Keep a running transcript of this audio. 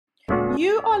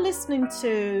You are listening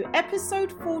to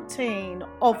episode 14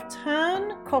 of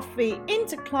Turn Coffee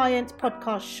into Client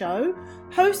podcast show,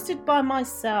 hosted by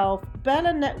myself, Bella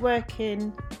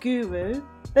Networking Guru,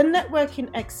 the networking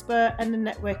expert and the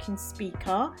networking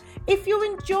speaker. If you're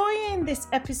enjoying this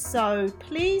episode,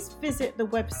 please visit the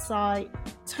website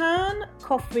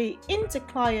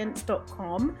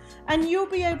turncoffeeintoclients.com and you'll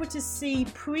be able to see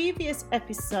previous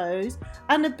episodes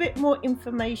and a bit more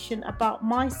information about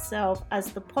myself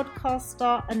as the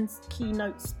podcaster and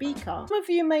keynote speaker. Some of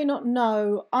you may not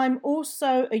know, I'm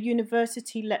also a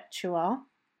university lecturer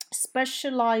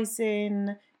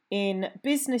specializing in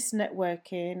business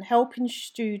networking, helping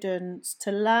students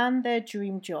to land their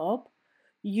dream job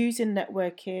using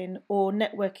networking or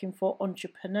networking for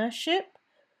entrepreneurship.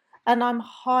 And I'm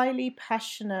highly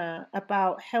passionate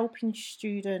about helping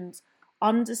students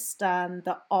understand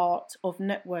the art of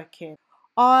networking.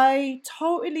 I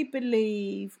totally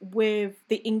believe with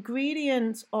the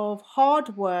ingredients of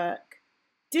hard work,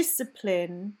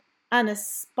 discipline, and a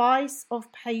spice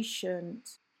of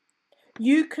patience,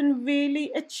 you can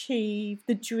really achieve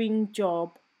the dream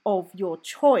job of your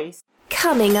choice.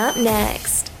 Coming up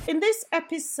next. In this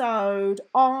episode,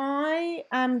 I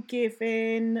am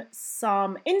giving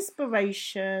some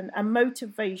inspiration and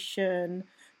motivation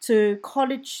to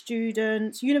college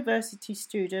students, university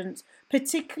students,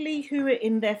 particularly who are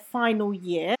in their final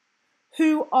year,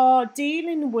 who are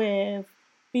dealing with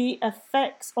the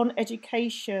effects on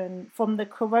education from the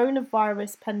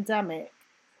coronavirus pandemic,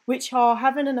 which are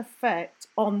having an effect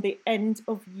on the end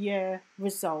of year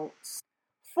results.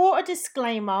 For a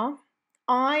disclaimer,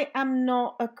 I am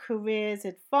not a careers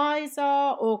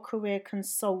advisor or career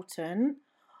consultant.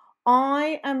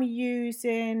 I am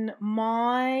using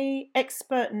my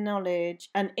expert knowledge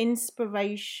and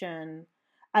inspiration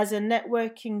as a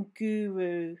networking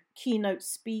guru, keynote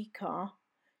speaker,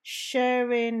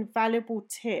 sharing valuable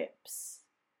tips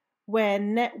where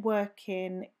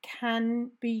networking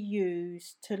can be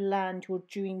used to land your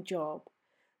dream job.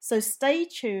 So stay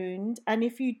tuned, and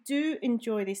if you do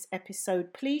enjoy this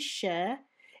episode, please share.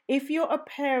 If you're a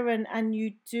parent and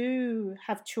you do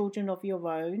have children of your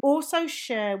own, also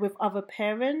share with other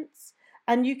parents,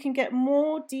 and you can get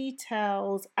more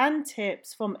details and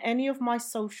tips from any of my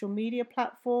social media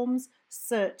platforms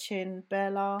searching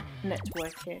Bella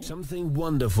Networking. Something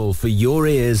wonderful for your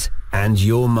ears and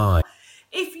your mind.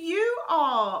 If you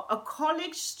are a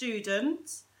college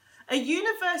student, a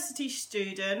university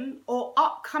student, or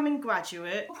upcoming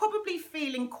graduate, probably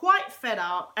feeling quite fed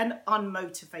up and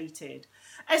unmotivated,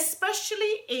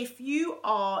 especially if you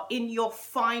are in your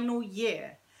final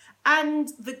year and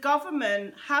the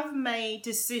government have made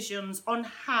decisions on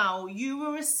how you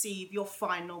will receive your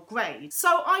final grade.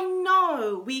 So I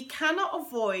know we cannot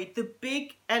avoid the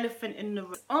big elephant in the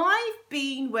room. I've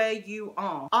been where you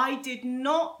are. I did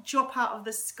not drop out of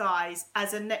the skies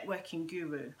as a networking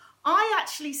guru. I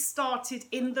actually started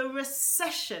in the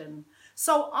recession.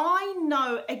 So I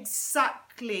know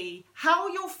exactly how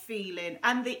you're feeling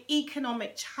and the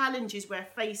economic challenges we're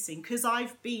facing because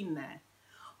I've been there.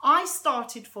 I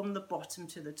started from the bottom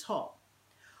to the top.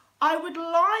 I would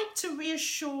like to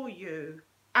reassure you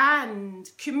and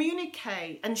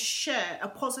communicate and share a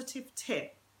positive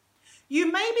tip.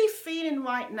 You may be feeling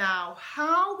right now,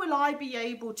 how will I be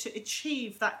able to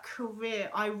achieve that career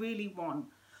I really want?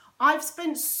 I've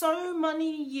spent so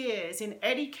many years in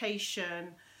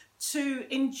education to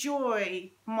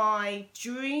enjoy my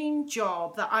dream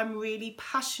job that I'm really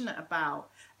passionate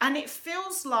about. And it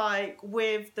feels like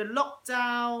with the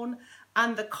lockdown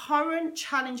and the current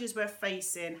challenges we're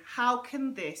facing, how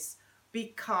can this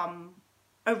become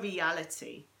a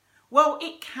reality? Well,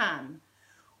 it can.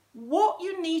 What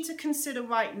you need to consider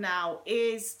right now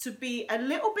is to be a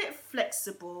little bit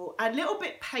flexible, a little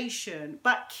bit patient,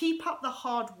 but keep up the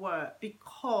hard work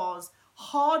because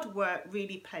hard work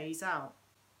really pays out.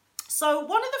 So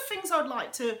one of the things I'd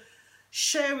like to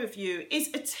share with you is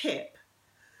a tip.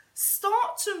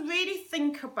 Start to really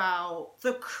think about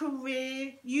the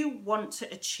career you want to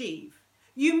achieve.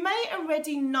 You may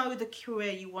already know the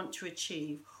career you want to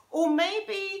achieve, or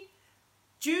maybe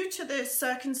due to the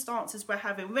circumstances we're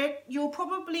having, you're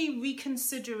probably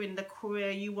reconsidering the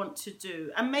career you want to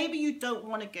do, and maybe you don't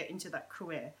want to get into that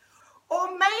career.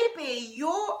 Or maybe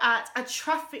you're at a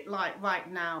traffic light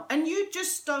right now and you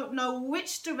just don't know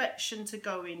which direction to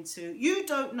go into. You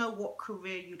don't know what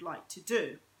career you'd like to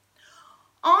do.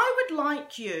 I would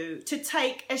like you to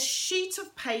take a sheet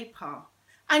of paper,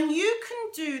 and you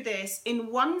can do this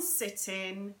in one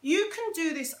sitting. You can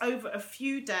do this over a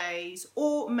few days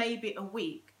or maybe a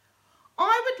week.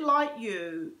 I would like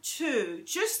you to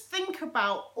just think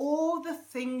about all the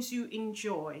things you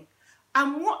enjoy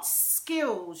and what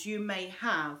skills you may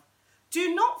have.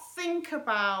 Do not think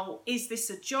about, is this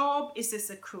a job? Is this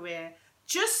a career?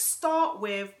 Just start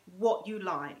with what you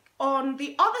like. On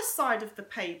the other side of the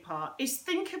paper is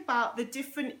think about the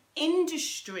different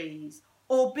industries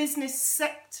or business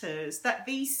sectors that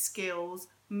these skills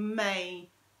may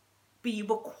be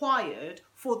required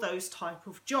for those type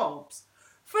of jobs.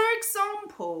 For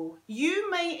example, you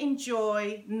may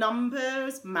enjoy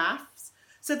numbers, maths,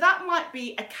 so that might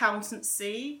be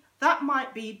accountancy, that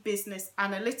might be business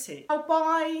analytics. Now,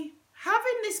 by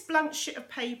having this blank sheet of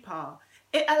paper,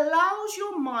 it allows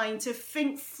your mind to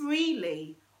think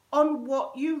freely on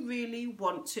what you really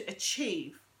want to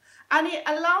achieve. And it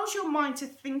allows your mind to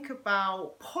think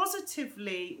about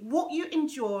positively what you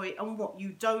enjoy and what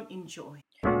you don't enjoy.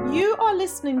 You are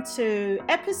listening to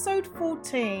episode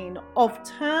 14 of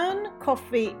Turn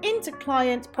Coffee into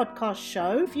Client podcast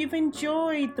show. If you've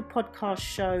enjoyed the podcast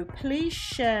show, please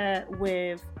share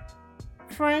with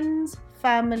friends,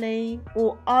 family,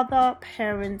 or other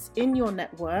parents in your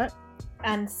network,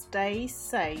 and stay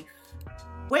safe.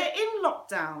 We're in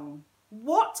lockdown.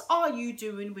 What are you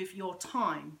doing with your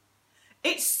time?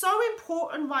 It's so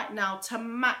important right now to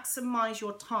maximize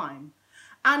your time.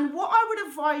 And what I would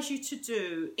advise you to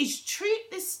do is treat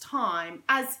this time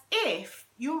as if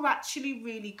you're actually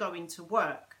really going to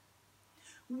work.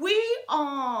 We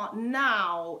are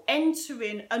now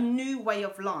entering a new way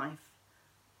of life.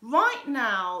 Right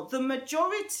now, the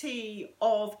majority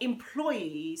of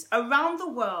employees around the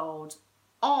world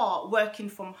are working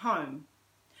from home.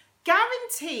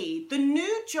 Guaranteed, the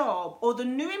new job or the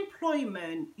new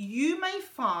employment you may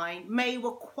find may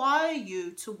require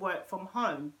you to work from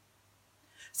home.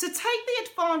 So take the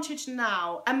advantage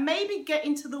now and maybe get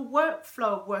into the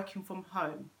workflow of working from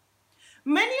home.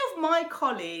 Many of my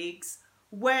colleagues,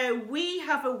 where we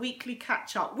have a weekly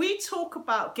catch up, we talk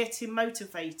about getting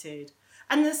motivated.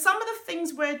 And then some of the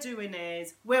things we're doing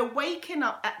is we're waking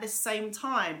up at the same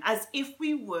time as if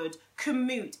we would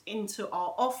commute into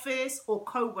our office or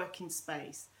co-working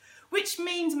space, which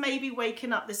means maybe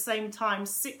waking up the same time,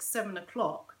 6, 7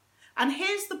 o'clock. And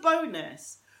here's the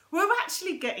bonus. We're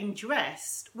actually getting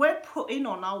dressed. We're putting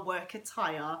on our work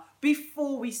attire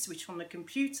before we switch on the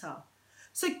computer.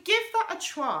 So give that a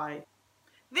try.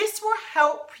 This will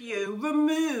help you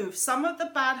remove some of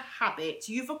the bad habits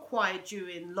you've acquired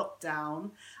during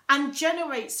lockdown and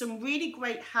generate some really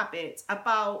great habits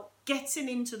about getting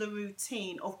into the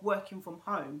routine of working from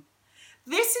home.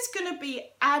 This is going to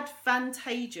be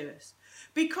advantageous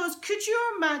because could you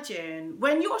imagine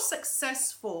when you're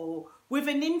successful with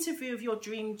an interview of your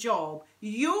dream job,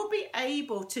 you'll be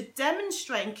able to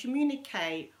demonstrate and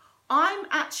communicate, I'm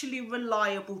actually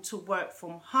reliable to work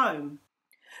from home.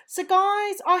 So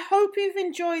guys, I hope you've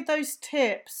enjoyed those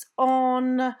tips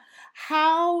on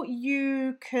how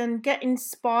you can get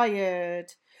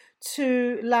inspired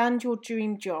to land your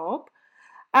dream job.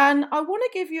 And I want to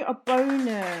give you a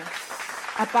bonus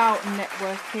about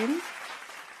networking.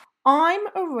 I'm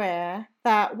aware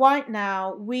that right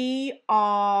now we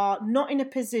are not in a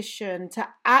position to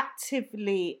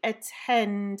actively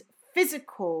attend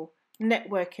physical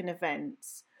networking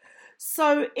events.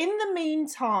 So in the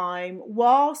meantime,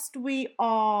 whilst we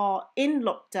are in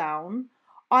lockdown,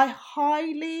 I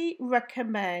highly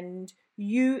recommend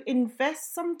you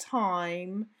invest some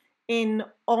time in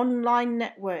online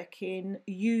networking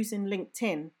using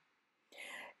LinkedIn.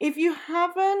 If you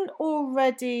haven't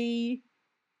already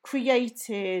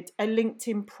created a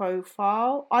LinkedIn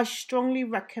profile, I strongly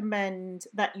recommend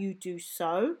that you do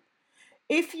so.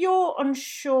 If you're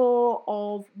unsure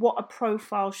of what a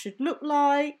profile should look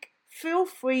like, feel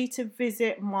free to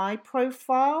visit my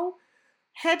profile.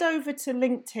 Head over to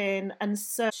LinkedIn and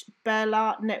search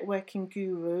Bella Networking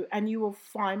Guru and you will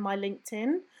find my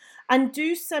LinkedIn. And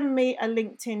do send me a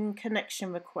LinkedIn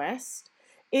connection request.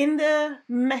 In the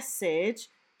message,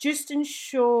 just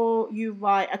ensure you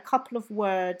write a couple of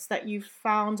words that you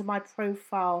found my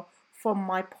profile from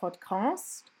my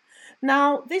podcast.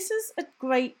 Now, this is a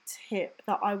great tip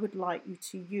that I would like you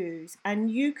to use, and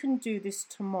you can do this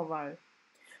tomorrow.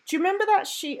 Do you remember that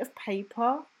sheet of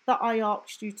paper that I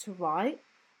asked you to write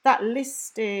that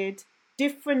listed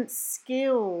different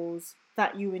skills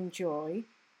that you enjoy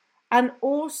and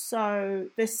also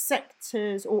the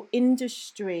sectors or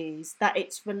industries that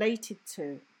it's related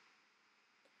to?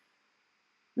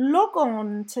 Log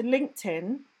on to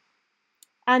LinkedIn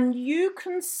and you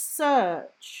can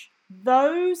search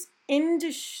those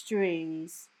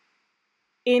industries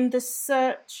in the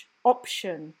search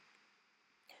option.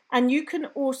 And you can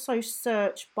also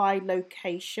search by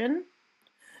location.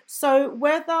 So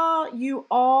whether you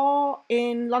are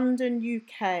in London,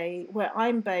 UK, where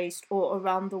I'm based, or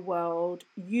around the world,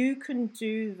 you can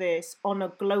do this on a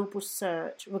global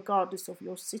search regardless of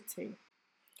your city.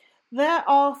 There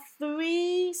are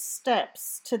 3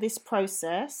 steps to this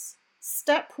process.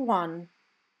 Step 1.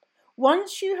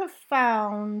 Once you have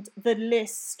found the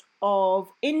list of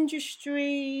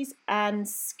industries and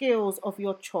skills of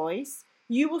your choice,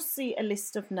 you will see a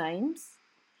list of names.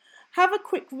 Have a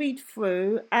quick read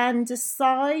through and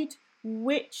decide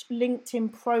which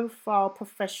LinkedIn profile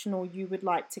professional you would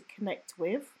like to connect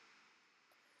with.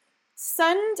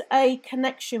 Send a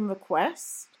connection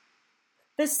request.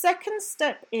 The second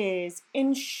step is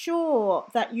ensure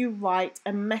that you write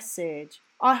a message.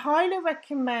 I highly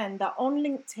recommend that on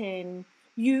LinkedIn,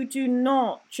 you do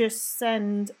not just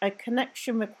send a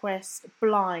connection request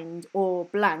blind or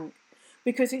blank,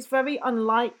 because it's very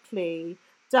unlikely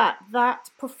that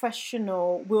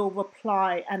professional will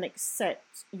reply and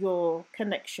accept your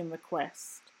connection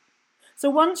request. So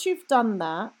once you've done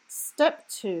that, step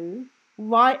 2,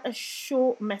 write a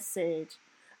short message.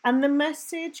 And the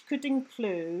message could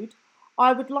include,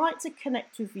 I would like to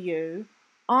connect with you.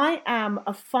 I am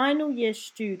a final year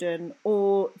student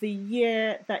or the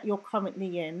year that you're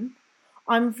currently in.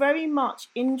 I'm very much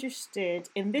interested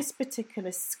in this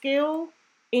particular skill,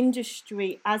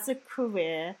 industry as a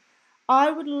career. I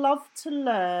would love to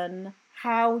learn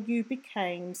how you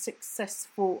became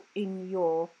successful in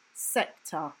your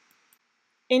sector.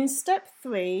 In step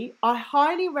 3, I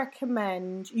highly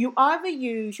recommend you either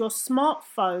use your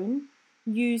smartphone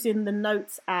using the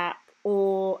Notes app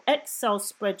or Excel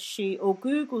spreadsheet or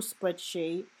Google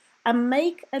spreadsheet and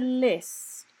make a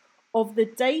list of the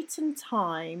date and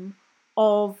time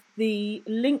of the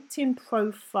LinkedIn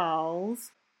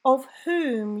profiles of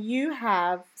whom you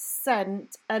have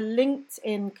sent a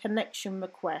LinkedIn connection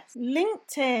request.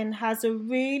 LinkedIn has a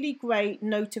really great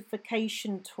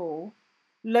notification tool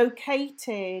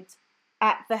located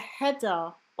at the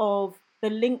header of the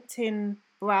LinkedIn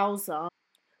browser,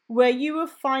 where you will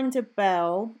find a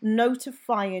bell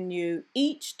notifying you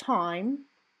each time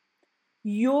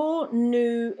your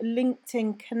new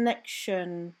LinkedIn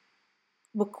connection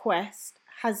request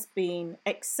has been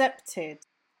accepted.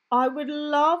 I would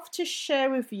love to share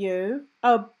with you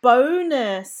a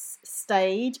bonus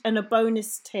stage and a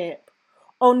bonus tip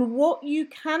on what you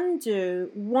can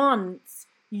do once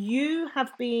you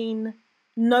have been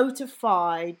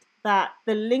notified that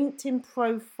the LinkedIn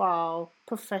profile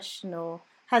professional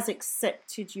has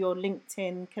accepted your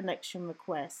LinkedIn connection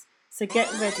request. So get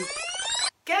ready.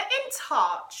 Get in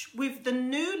touch with the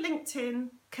new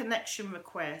LinkedIn connection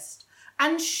request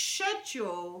and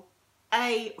schedule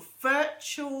a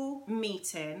virtual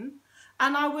meeting,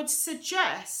 and I would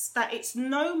suggest that it's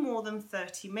no more than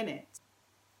 30 minutes.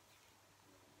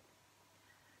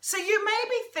 So you may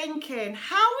be thinking,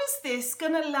 how is this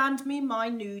going to land me my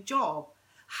new job?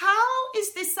 How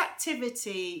is this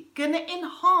activity going to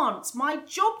enhance my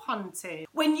job hunting?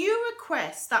 When you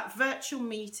request that virtual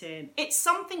meeting, it's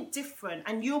something different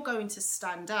and you're going to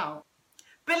stand out.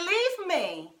 Believe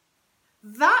me,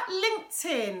 that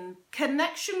LinkedIn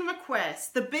connection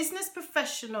request, the business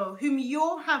professional whom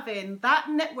you're having that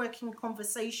networking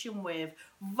conversation with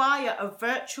via a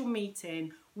virtual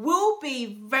meeting will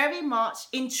be very much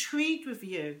intrigued with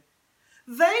you.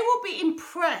 They will be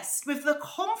impressed with the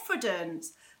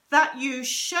confidence that you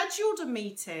scheduled a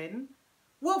meeting.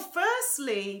 Well,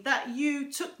 firstly, that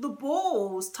you took the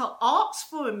balls to ask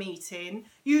for a meeting,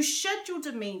 you scheduled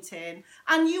a meeting,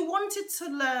 and you wanted to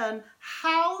learn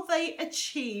how they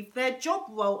achieve their job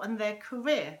role and their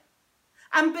career.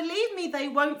 And believe me, they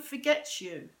won't forget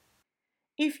you.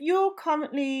 If you're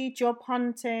currently job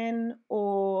hunting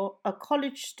or a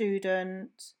college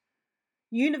student,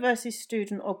 university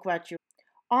student or graduate,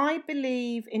 I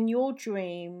believe in your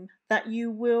dream that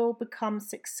you will become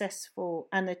successful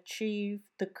and achieve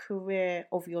the career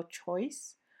of your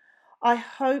choice. I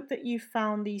hope that you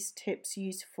found these tips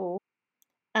useful,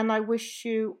 and I wish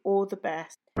you all the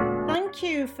best. Thank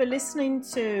you for listening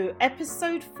to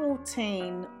episode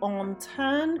 14 on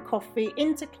Turn Coffee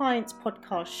into Clients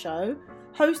podcast show,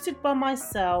 hosted by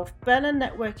myself, Bella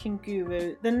Networking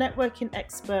Guru, the networking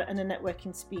expert and a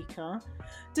networking speaker.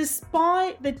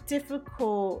 Despite the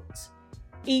difficult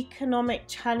economic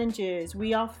challenges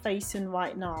we are facing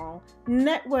right now,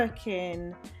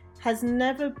 networking has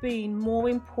never been more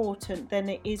important than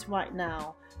it is right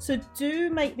now. So do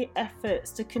make the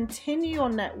efforts to continue your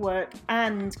network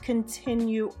and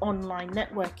continue online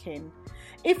networking.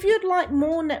 If you'd like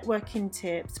more networking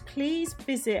tips, please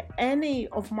visit any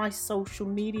of my social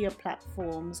media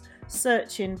platforms,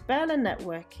 searching Bella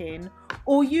Networking,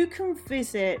 or you can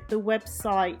visit the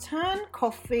website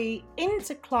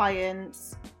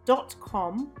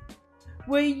turncoffeeintoclients.com,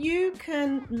 where you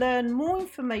can learn more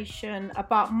information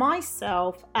about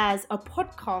myself as a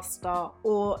podcaster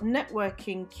or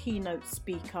networking keynote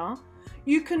speaker.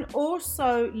 You can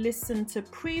also listen to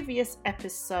previous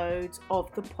episodes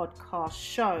of the podcast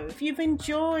show. If you've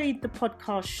enjoyed the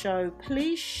podcast show,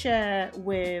 please share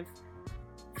with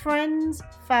friends,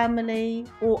 family,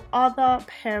 or other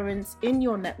parents in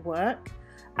your network.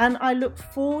 And I look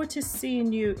forward to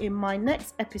seeing you in my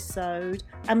next episode.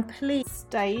 And please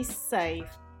stay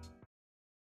safe.